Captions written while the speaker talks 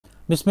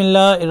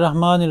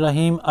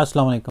बिस्मिल्लाहिर्रहमानिर्रहीम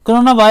अस्सलाम वालेकुम।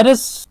 कोरोना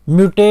वायरस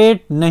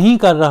म्यूटेट नहीं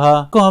कर रहा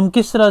को हम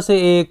किस तरह से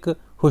एक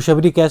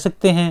खुशखबरी कह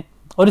सकते हैं,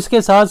 और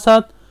इसके साथ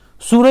साथ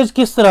सूरज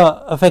किस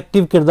तरह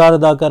इफेक्टिव किरदार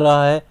अदा कर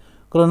रहा है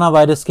कोरोना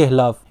वायरस के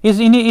खिलाफ।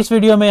 इस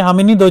वीडियो में हम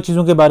इन्हीं दो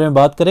चीजों के बारे में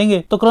बात करेंगे।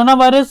 तो कोरोना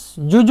वायरस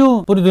जो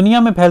पूरी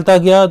दुनिया में फैलता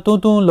गया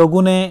तो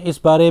लोगों ने इस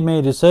बारे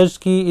में रिसर्च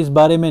की, इस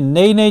बारे में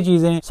नई नई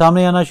चीजें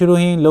सामने आना शुरू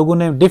हुई। लोगों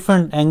ने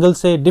डिफरेंट एंगल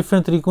से,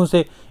 डिफरेंट तरीकों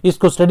से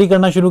इसको स्टडी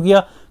करना शुरू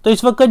किया। तो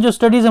इस वक्त जो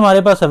स्टडीज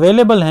हमारे पास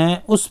अवेलेबल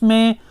हैं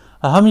उसमें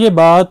हम ये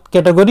बात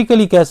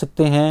कैटेगोरिकली कह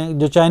सकते हैं,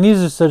 जो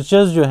चाइनीज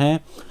रिसर्चर्स जो हैं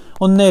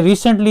उनने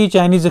रिसेंटली,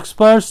 चाइनीज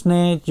एक्सपर्ट्स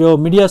ने जो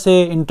मीडिया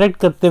से इंटरेक्ट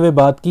करते हुए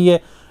बात की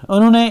है,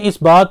 उन्होंने इस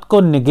बात को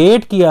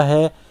निगेट किया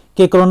है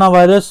कि कोरोना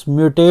वायरस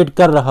म्यूटेट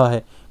कर रहा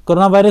है।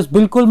 कोरोना वायरस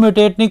बिल्कुल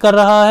म्यूटेट नहीं कर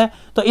रहा है।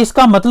 तो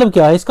इसका मतलब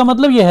क्या है? इसका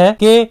मतलब यह है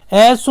कि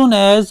as soon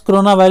as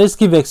corona virus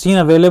की वैक्सीन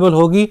अवेलेबल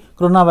होगी,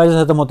 कोरोना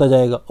वायरस खत्म होता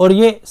जाएगा। और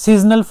ये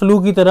सीजनल फ्लू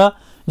की तरह,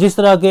 जिस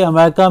तरह के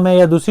अमेरिका में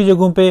या दूसरी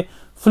जगहों पे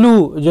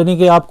फ्लू यानी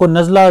कि आपको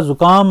नज़ला,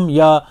 जुकाम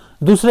या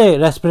दूसरे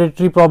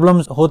रेस्पिरेटरी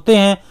प्रॉब्लम्स होते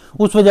हैं,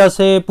 उस वजह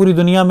से पूरी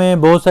दुनिया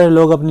में बहुत सारे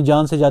लोग अपनी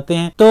जान से जाते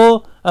हैं।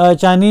 तो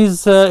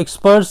चाइनीज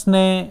एक्सपर्ट्स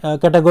ने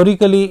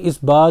कैटेगोरिकली इस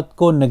बात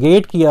को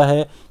नेगेट किया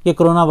है कि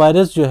कोरोना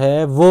वायरस जो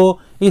है वो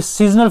इस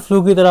सीजनल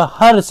फ्लू की तरह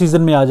हर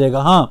सीजन में आ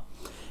जाएगा। हाँ,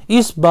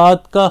 इस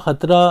बात का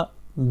खतरा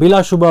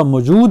बिलाशुबा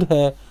मौजूद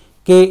है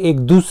कि एक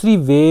दूसरी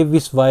वेव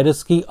इस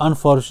वायरस की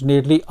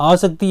अनफॉर्चुनेटली आ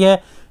सकती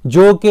है,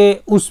 जो कि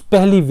उस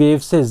पहली वेव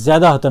से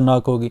ज़्यादा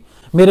खतरनाक होगी।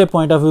 मेरे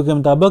पॉइंट ऑफ व्यू के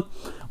मुताबिक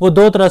वो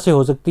दो तरह से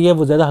हो सकती है।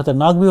 वो ज़्यादा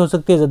खतरनाक भी हो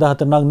सकती है, ज़्यादा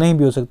खतरनाक नहीं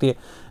भी हो सकती है।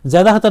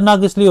 ज़्यादा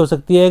खतरनाक इसलिए हो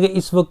सकती है कि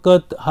इस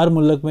वक्त हर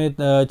मुल्क में,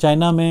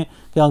 चाइना में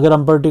अगर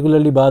हम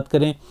पर्टिकुलरली बात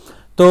करें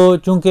तो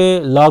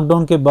चूँकि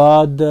लॉकडाउन के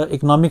बाद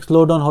इकनॉमिक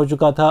स्लो डाउन हो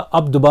चुका था,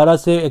 अब दोबारा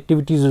से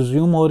एक्टिविटीज़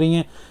रिज्यूम हो रही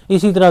हैं।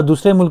 इसी तरह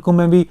दूसरे मुल्कों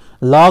में भी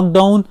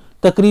लॉकडाउन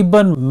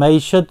तकरीबन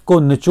मईशत को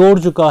निचोड़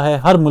चुका है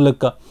हर मुल्क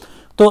का।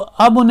 तो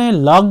अब उन्हें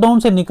लॉकडाउन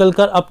से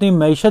निकलकर अपनी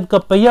मईशत का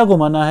पहिया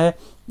घुमाना है,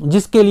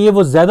 जिसके लिए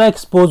वो ज़्यादा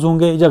एक्सपोज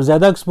होंगे। जब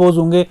ज़्यादा एक्सपोज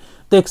होंगे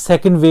तो एक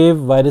सेकंड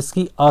वेव वायरस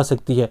की आ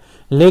सकती है।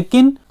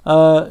 लेकिन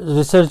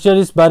रिसर्चर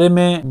इस बारे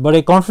में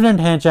बड़े कॉन्फिडेंट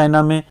हैं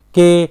चाइना में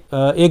कि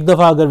एक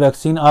दफ़ा अगर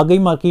वैक्सीन आ गई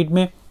मार्केट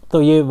में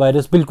तो ये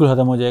वायरस बिल्कुल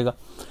ख़त्म हो जाएगा।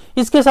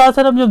 इसके साथ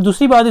साथ हम जब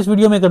दूसरी बात इस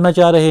वीडियो में करना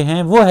चाह रहे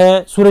हैं वो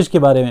है सूरज के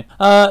बारे में।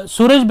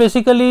 सूरज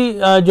बेसिकली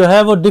जो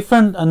है वो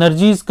डिफरेंट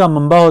एनर्जीज का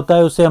मंबा होता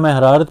है। उससे हमें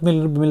हरारत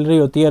मिल रही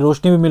होती है,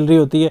 रोशनी भी मिल रही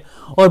होती है,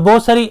 और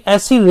बहुत सारी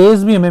ऐसी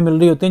रेज भी हमें मिल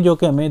रही होती हैं जो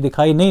कि हमें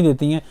दिखाई नहीं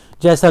देती हैं,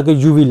 जैसा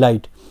कि यूवी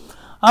लाइट।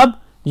 अब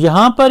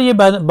यहाँ पर ये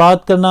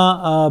बात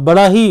करना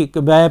बड़ा ही,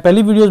 मैं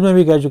पहली वीडियोज में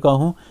भी कह चुका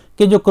हूँ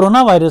कि जो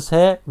कोरोना वायरस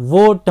है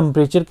वो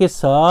टेम्परेचर के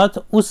साथ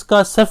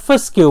उसका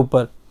सरफेस के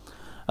ऊपर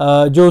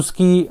जो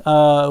उसकी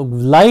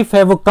लाइफ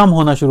है वो कम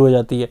होना शुरू हो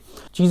जाती है।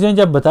 चीज़ें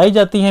जब बताई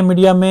जाती हैं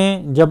मीडिया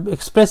में, जब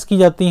एक्सप्रेस की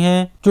जाती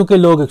हैं, क्योंकि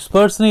लोग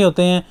एक्सपर्ट्स नहीं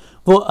होते हैं,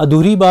 वो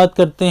अधूरी बात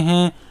करते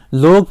हैं,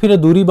 लोग फिर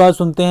अधूरी बात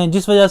सुनते हैं,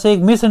 जिस वजह से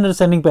एक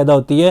मिसअंडरस्टैंडिंग पैदा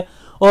होती है।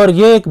 और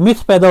ये एक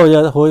मिथ पैदा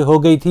हो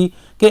गई थी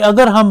कि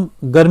अगर हम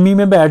गर्मी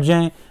में बैठ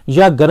जाएं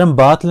या गर्म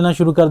बात लेना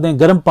शुरू कर दें,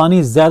 गर्म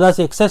पानी ज़्यादा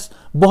से एक्सेस,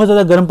 बहुत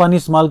ज़्यादा गर्म पानी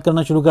इस्तेमाल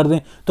करना शुरू कर दें,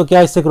 तो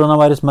क्या इससे कोरोना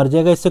वायरस मर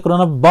जाएगा? इससे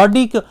कोरोना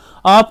बॉडी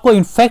आपको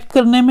इन्फेक्ट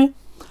करने में,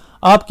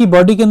 आपकी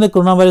बॉडी के अंदर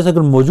कोरोना वायरस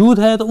अगर मौजूद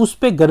है तो उस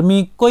पर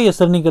गर्मी कोई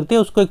असर नहीं करती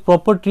है। उसको एक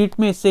प्रॉपर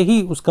ट्रीटमेंट से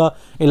ही उसका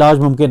इलाज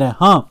मुमकिन है।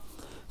 हाँ,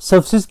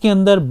 सर्विसेज के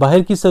अंदर,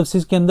 बाहर की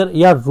सर्विसेज के अंदर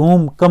या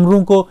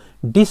कमरों को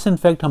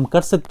डिसइंफेक्ट हम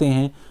कर सकते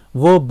हैं।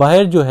 वो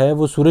बाहर जो है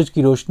वो सूरज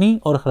की रोशनी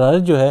और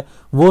हरारत जो है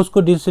वो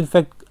उसको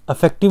डिसइंफेक्ट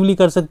इफेक्टिवली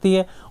कर सकती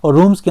है, और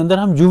रूम्स के अंदर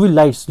हम यूवी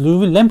लाइट्स,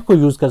 यूवी लैंप को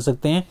यूज़ कर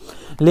सकते हैं।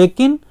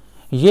 लेकिन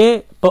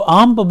ये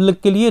आम पब्लिक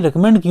के लिए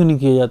रिकमेंड क्यों नहीं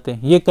किए जाते?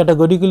 ये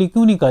कैटेगोरिकली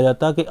क्यों नहीं कहा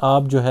जाता कि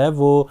आप जो है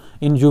वो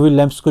इन यूवी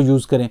लैंप्स को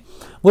यूज़ करें?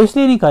 वो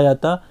इसलिए नहीं कहा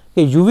जाता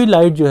कि यूवी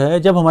लाइट जो है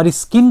जब हमारी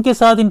स्किन के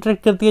साथ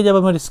इंटरेक्ट करती है, जब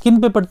हमारी स्किन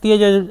पे पड़ती है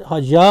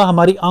या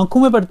हमारी आंखों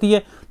में पड़ती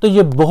है, तो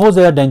ये बहुत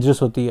ज़्यादा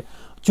डेंजरस होती है।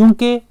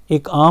 चूँकि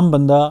एक आम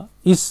बंदा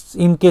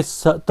इनके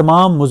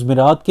तमाम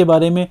मुज़मिरात के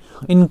बारे में,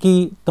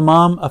 इनकी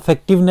तमाम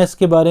अफेक्टिवनेस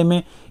के बारे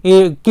में,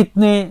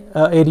 कितने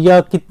एरिया,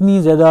 कितनी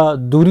ज़्यादा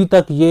दूरी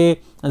तक ये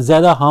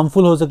ज़्यादा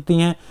हार्मफुल हो सकती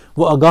हैं,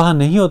 वो आगाह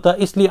नहीं होता,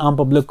 इसलिए आम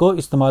पब्लिक को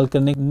इस्तेमाल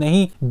करने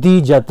नहीं दी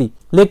जाती।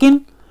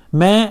 लेकिन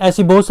मैं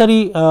ऐसी बहुत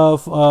सारी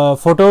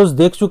फ़ोटोज़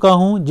देख चुका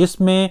हूँ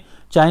जिसमें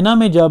चाइना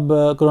में जब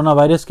कोरोना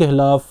वायरस के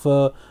ख़िलाफ़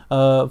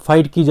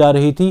फ़ाइट की जा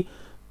रही थी,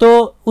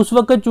 तो उस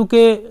वक़्त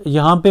चूँकि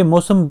यहाँ पे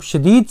मौसम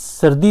शदीद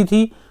सर्दी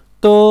थी,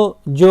 तो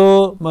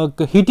जो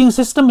हीटिंग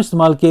सिस्टम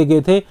इस्तेमाल किए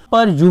गए थे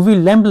पर यूवी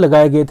लैंप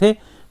लगाए गए थे।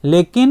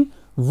 लेकिन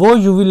वो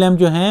यूवी लैंप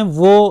जो हैं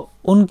वो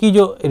उनकी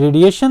जो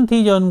रेडिएशन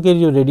थी, जो उनके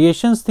जो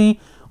रेडिएशंस थी,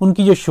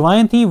 उनकी जो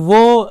शुआएं थी,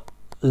 वो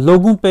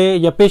लोगों पे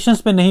या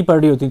पेशेंट्स पे नहीं पड़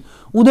रही होती।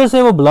 उधर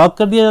से वो ब्लॉक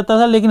कर दिया जाता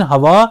था, लेकिन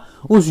हवा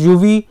उस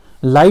यूवी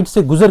लाइट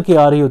से गुजर के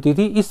आ रही होती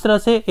थी। इस तरह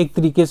से एक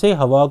तरीके से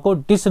हवा को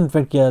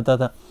डिसइंफेक्ट किया जाता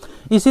था।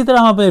 इसी तरह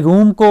हम अपने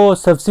रूम को,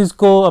 सर्विसेज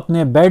को,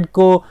 अपने बेड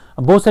को,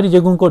 बहुत सारी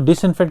जगहों को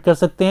डिसइंफेक्ट कर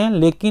सकते हैं।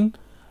 लेकिन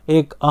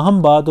एक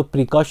अहम बात और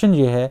प्रिकॉशन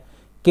ये है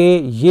कि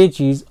ये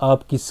चीज़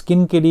आपकी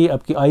स्किन के लिए,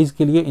 आपकी आइज़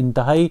के लिए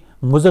इंतहाई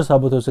मुज़र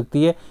साबित हो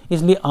सकती है,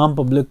 इसलिए आम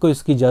पब्लिक को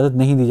इसकी इजाज़त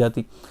नहीं दी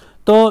जाती।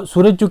 तो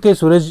सूरज, चूँकि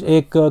सूरज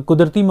एक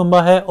कुदरती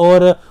मंबा है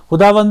और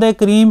खुदावंद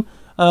करीम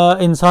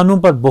इंसानों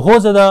पर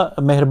बहुत ज़्यादा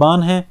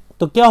मेहरबान है,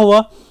 तो क्या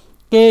हुआ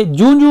कि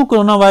जूं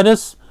कोरोना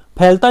वायरस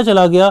फैलता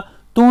चला गया,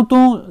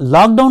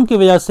 लॉकडाउन की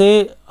वजह से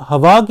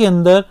हवा के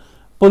अंदर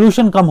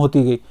पोल्यूशन कम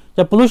होती गई।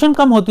 जब पोल्यूशन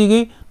कम होती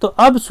गई तो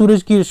अब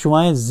सूरज की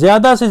शुआएं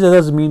ज़्यादा से ज़्यादा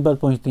ज़मीन पर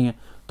पहुंचती हैं।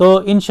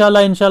 तो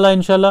इंशाल्लाह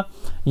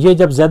ये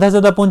जब ज़्यादा से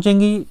ज़्यादा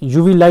पहुंचेंगी,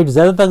 यूवी लाइट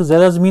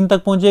ज़्यादा ज़मीन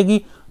तक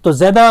पहुंचेगी, तो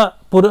ज़्यादा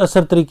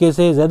पुरअसर तरीके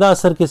से, ज़्यादा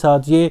असर के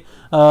साथ ये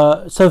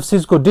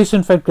सर्फेस को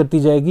डिसइंफेक्ट करती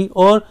जाएगी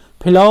और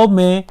फैलाव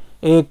में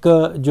एक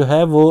जो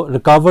है वो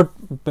रुकावट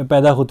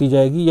पैदा होती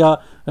जाएगी, या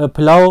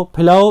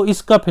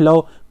इसका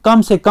फैलाव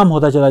कम से कम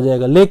होता चला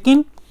जाएगा।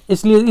 लेकिन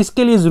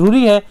इसके लिए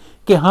ज़रूरी है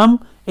कि हम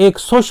एक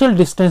सोशल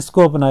डिस्टेंस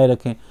को अपनाए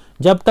रखें।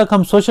 जब तक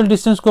हम सोशल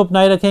डिस्टेंस को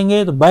अपनाए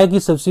रखेंगे तो बाकी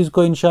सर्फेस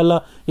को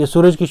इंशाल्लाह ये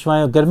सूरज की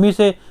शुआएं गर्मी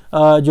से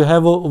जो है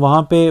वो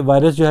वहाँ पे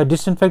वायरस जो है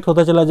डिसइंफेक्ट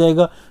होता चला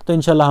जाएगा। तो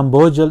इंशाल्लाह हम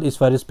बहुत जल्द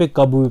इस वायरस पे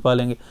काबू भी पा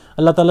लेंगे।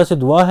 अल्लाह ताला से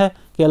दुआ है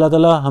कि अल्लाह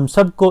ताला हम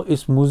सब को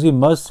इस मूज़ी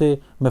मर्ज़ से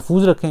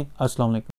महफूज रखें। अस्सलाम वालेकुम।